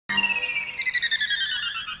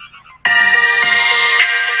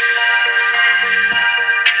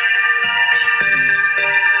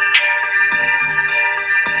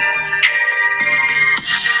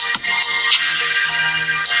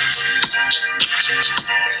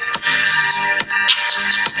Hey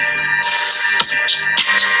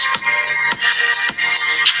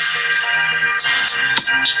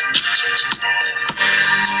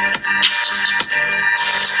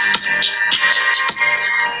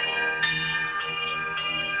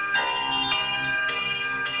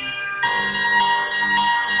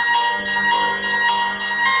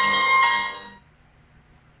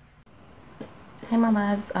my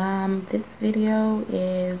loves, this video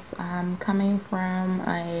is coming from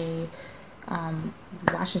a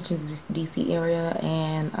Washington D.C. area,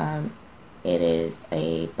 and it is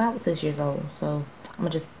about 6 years old. So I'm gonna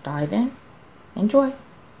just dive in. Enjoy.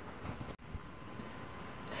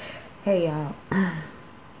 Hey y'all,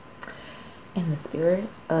 in the spirit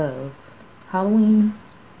of Halloween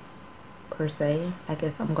per se, I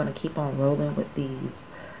guess I'm gonna keep on rolling with these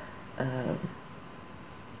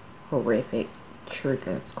horrific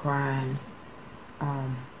triggers, crimes.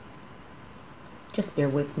 Just bear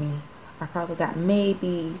with me. I probably got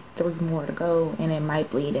maybe 3 more to go, and it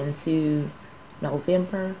might bleed into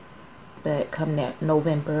November, but come that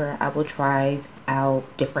November I will try out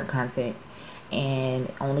different content,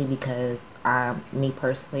 and only because me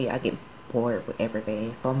personally, I get bored with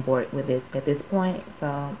everything. So I'm bored with this at this point,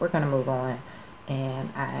 so we're gonna move on.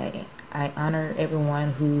 And I honor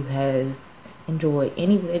everyone who has enjoyed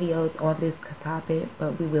any videos on this topic,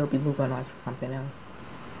 but we will be moving on to something else.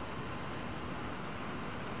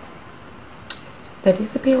 The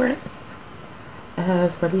disappearance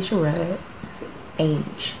of Relishia Rudd,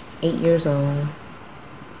 age 8 years old,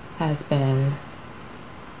 has been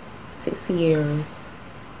 6 years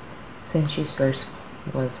since she first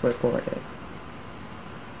was reported.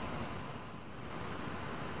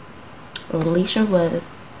 Relishia was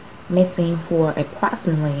missing for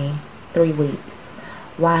approximately 3 weeks.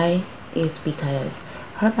 Why? Is because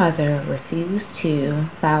her mother refused to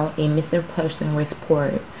file a missing person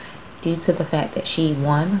report due to the fact that she,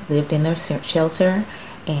 1, lived in a shelter,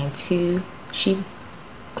 and 2, she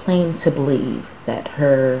claimed to believe that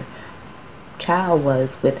her child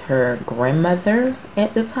was with her grandmother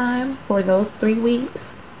at the time for those 3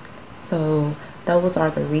 weeks. So those are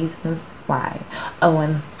the reasons why. Oh,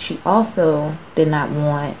 and she also did not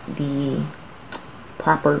want the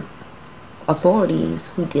proper authorities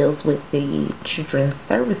who deals with the children's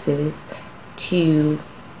services to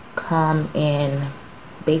come and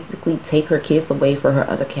basically take her kids away for her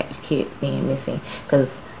other kid being missing,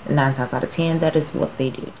 because 9 times out of 10 that is what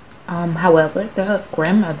they do. However, the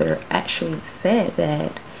grandmother actually said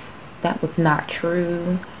that that was not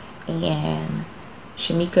true, and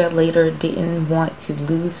Shamika later didn't want to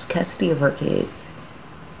lose custody of her kids.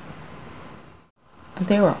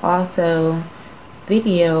 There were also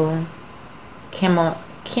video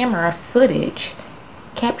camera footage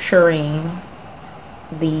capturing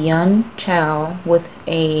the young child with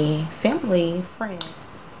a family friend.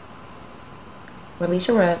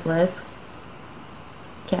 Relishia Rudd was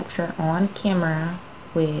captured on camera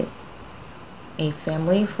with a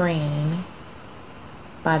family friend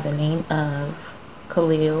by the name of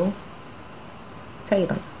Khalil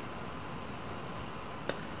Tatum.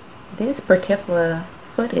 This particular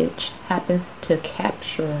footage happens to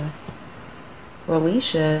capture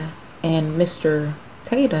Relishia and Mr.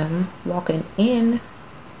 Tatum walking in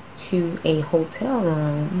to a hotel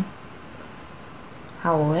room.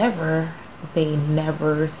 However, they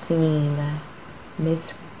never seen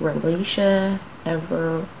Miss Relishia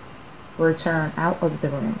ever return out of the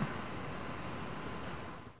room.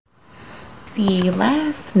 The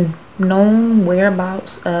last known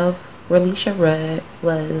whereabouts of Relishia Rudd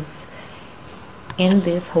was in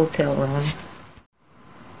this hotel room.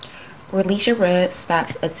 Relishia Rudd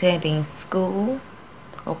stopped attending school,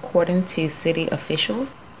 according to city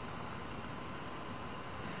officials.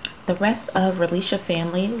 The rest of Relishia's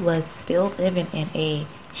family was still living in a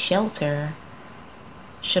shelter.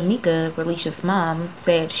 Shamika, Relishia's mom,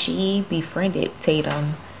 said she befriended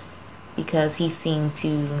Tatum because he seemed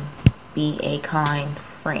to be a kind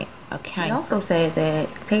friend. She also said that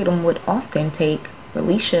Tatum would often take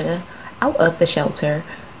Relishia out of the shelter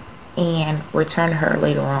and return her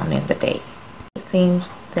later on in the day. It seems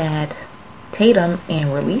that Tatum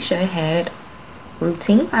and Relishia had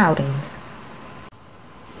routine outings.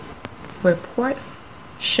 Reports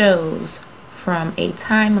shows from a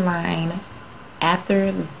timeline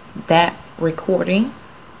after that recording,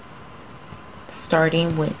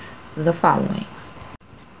 starting with the following.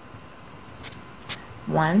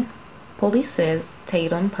 1. Police says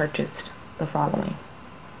Tatum purchased the following: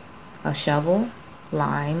 a shovel,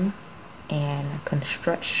 lime, and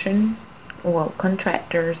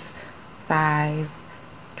contractor's size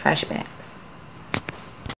trash bags.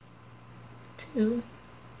 2.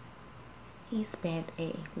 he spent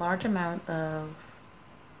a large amount of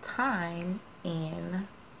time in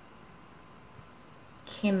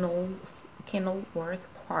Kenilworth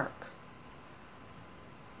Park.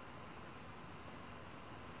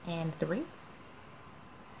 And 3,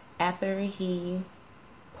 after he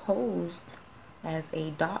posed as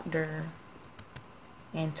a doctor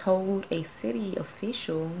and told a city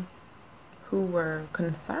official who were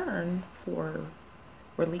concerned for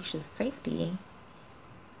Relishia's safety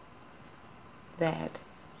that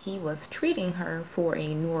he was treating her for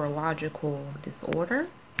a neurological disorder.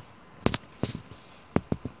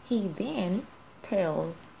 He then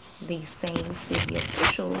tells the same city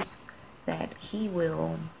officials that he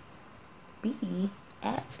will be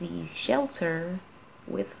at the shelter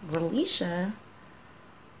with Relishia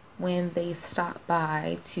when they stop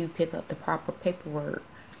by to pick up the proper paperwork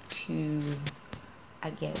to, I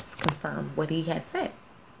guess, confirm what he has said.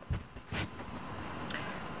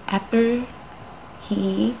 After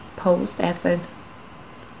he posed as a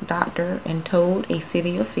doctor and told a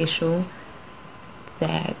city official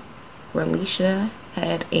that Relishia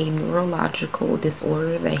had a neurological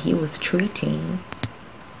disorder that he was treating,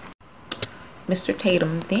 Mr.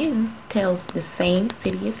 Tatum then tells the same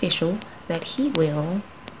city official that he will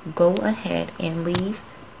go ahead and leave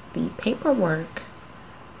the paperwork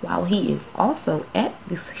while he is also at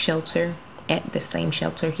this shelter, at the same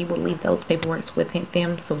shelter. He will leave those paperwork with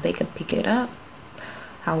them so they can pick it up.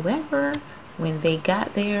 However, when they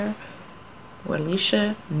got there,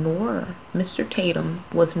 Relishia nor Mr. Tatum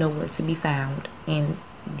was nowhere to be found in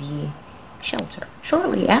the shelter.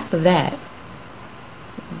 Shortly after that,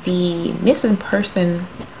 the missing person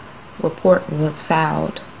report was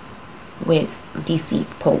filed with DC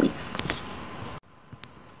police.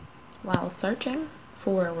 While searching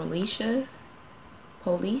for Relishia,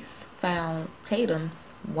 police found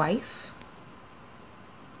Tatum's wife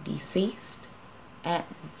deceased at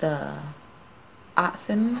the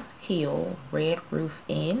Oxon Hill Red Roof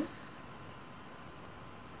Inn.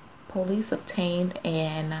 Police obtained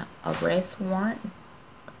an arrest warrant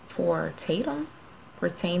for Tatum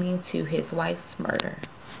pertaining to his wife's murder.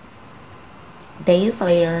 Days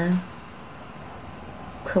later,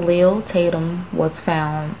 Khalil Tatum was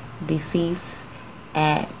found deceased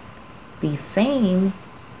at the same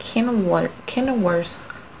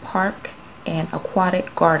Kenilworth Park and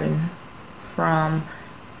Aquatic Garden from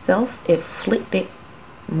self-inflicted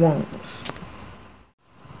wounds.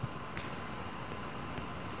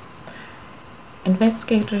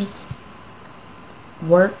 Investigators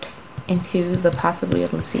worked into the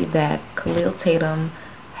possibility that Khalil Tatum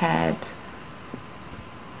had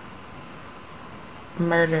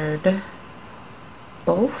murdered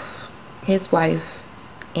both his wife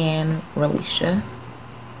and Relishia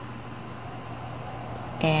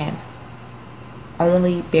and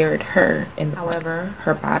only buried her in the park. However,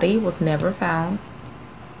 her body was never found.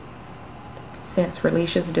 Since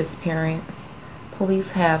Relishia's disappearance,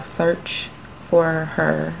 police have searched for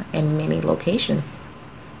her in many locations,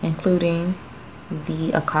 including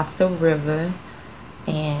the Acosta River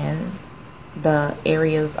and the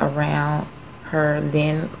areas around her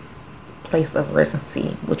then place of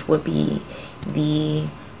residency, which would be the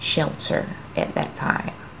shelter at that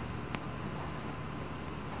time.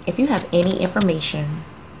 If you have any information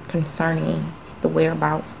concerning the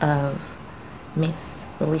whereabouts of Miss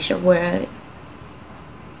Relishia Rudd,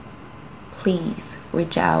 please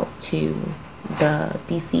reach out to the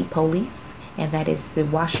DC police, and that is the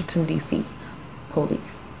Wasington D.C.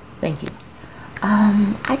 police. Thank you.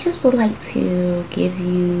 I just would like to give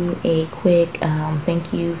you a quick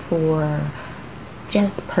thank you for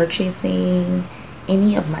just purchasing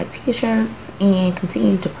any of my t-shirts and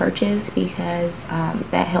continue to purchase, because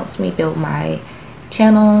that helps me build my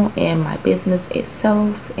channel and my business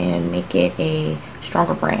itself and make it a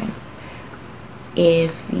stronger brand.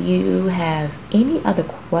 If you have any other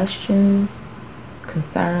questions,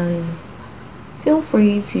 concerns, feel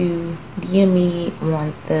free to DM me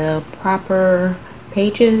on the proper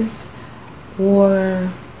pages, or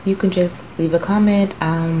you can just leave a comment.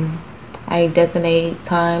 I designate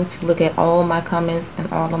time to look at all my comments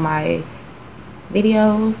and all of my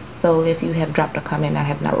videos, so if you have dropped a comment and I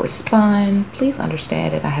have not responded, please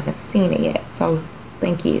understand that I haven't seen it yet, so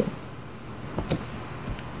thank you.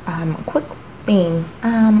 A quick thing,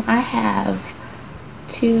 I have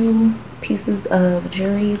 2 pieces of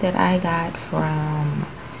jewelry that I got from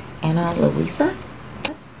Ana Luisa,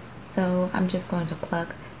 so I'm just going to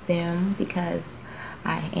plug them because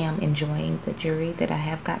I am enjoying the jewelry that I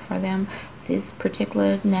have got for them. This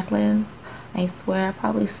particular necklace, I swear I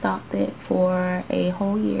probably stopped it for a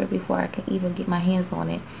whole year before I could even get my hands on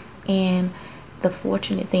it, and the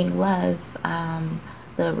fortunate thing was,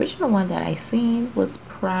 the original one that I seen was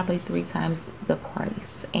probably 3 times the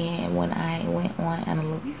price, and when I went on Ana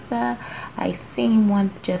Luisa, I seen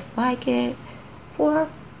one just like it for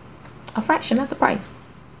a fraction of the price.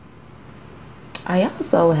 I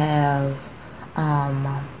also have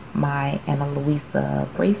my Ana Luisa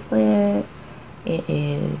bracelet. It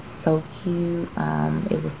is so cute.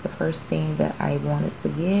 It was the first thing that I wanted to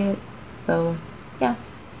get, so yeah.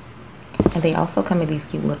 And they also come in these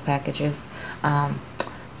cute little packages.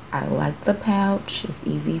 I like the pouch. It's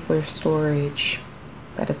easy for storage.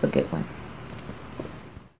 That is a good one.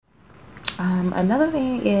 Another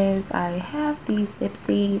thing is I have these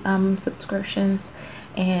Ipsy subscriptions,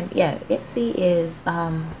 and yeah, Ipsy is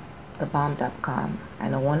the bomb.com. I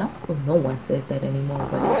know no one says that anymore,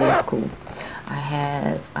 but it is cool. I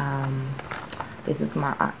have this is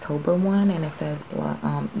my October one, and it says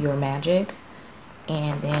Your Magic.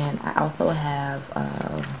 And then I also have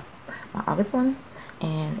my August one,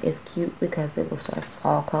 and it's cute because it was just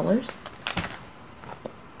fall colors.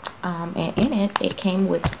 And in it came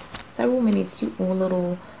with so many cute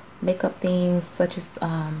little makeup things, such as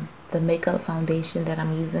the makeup foundation that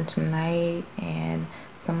I'm using tonight, and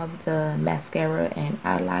some of the mascara and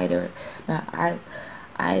eyeliner,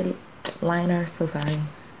 eyeliner. So sorry.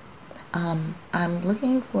 I'm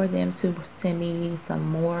looking for them to send me some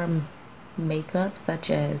more makeup, such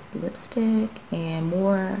as lipstick and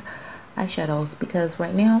more eyeshadows, because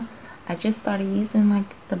right now I just started using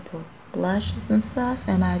like the blushes and stuff,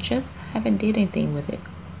 and I just haven't did anything with it.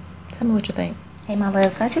 Tell me what you think. Hey my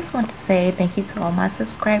loves, I just want to say thank you to all my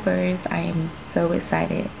subscribers. I am so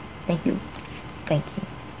excited. Thank you. Thank you.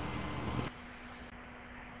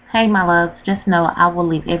 Hey my loves, just know I will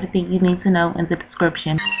leave everything you need to know in the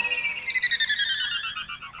description.